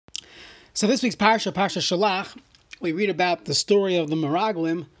So this week's Parsha Shalach, we read about the story of the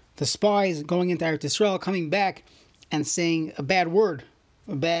Meraglim, the spies going into Eretz Yisrael, coming back and saying a bad word,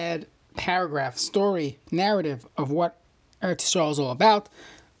 a bad paragraph, story, narrative of what Eretz Yisrael is all about.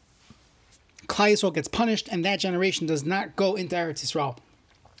 Klal Yisrael gets punished, and that generation does not go into Eretz Yisrael.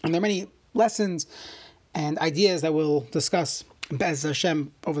 And there are many lessons and ideas that we'll discuss Bez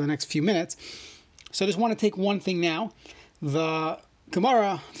Hashem over the next few minutes. So I just want to take one thing now. The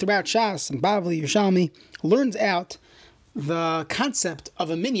Gemara throughout Shas and Bavli, Yerushalmi learns out the concept of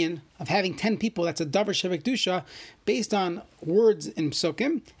a minyan, of having 10 people. That's a davar shevek dusha, based on words in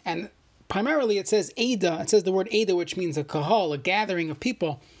Psukim. And primarily it says Eda. It says the word Eda, which means a kahal, a gathering of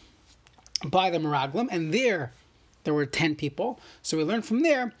people by the Meraglim. And there were 10 people. So we learn from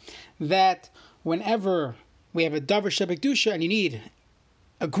there that whenever we have a davar shevek dusha and you need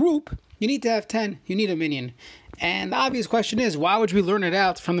a group, you need to have 10. You need a minyan. And the obvious question is, why would we learn it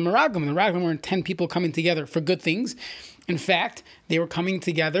out from the Meraglim? The Meraglim weren't 10 people coming together for good things. In fact, they were coming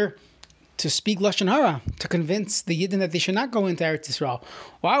together to speak Lashon Hara, to convince the Yidden that they should not go into Eretz Yisrael.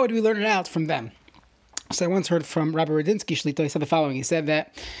 Why would we learn it out from them? So I once heard from Rabbi Radinsky Shlita, he said the following. He said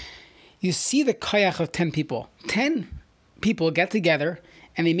that you see the koyach of 10 people. 10 people get together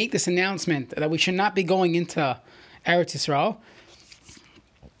and they make this announcement that we should not be going into Eretz Yisrael.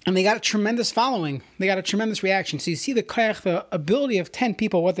 And they got a tremendous following. They got a tremendous reaction. So you see the koyach, the ability of 10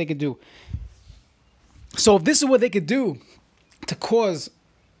 people, what they could do. So if this is what they could do to cause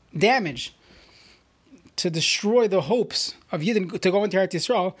damage, to destroy the hopes of Yidden to go into Eretz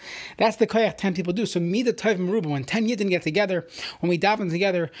Yisrael, that's the koyach 10 people do. So Mida Tov Meruba, when 10 Yidden get together, when we daven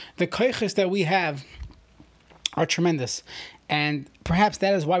together, the koyachs that we have are tremendous. And perhaps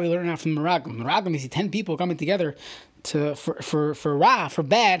that is why we learn out from Meraglim. Meraglim, you see 10 people coming together for Ra, for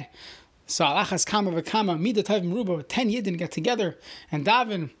bad. So Alachas Kama V'Kama, Mida Tov Meruba, 10 Yidden get together and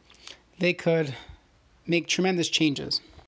daven, they could make tremendous changes.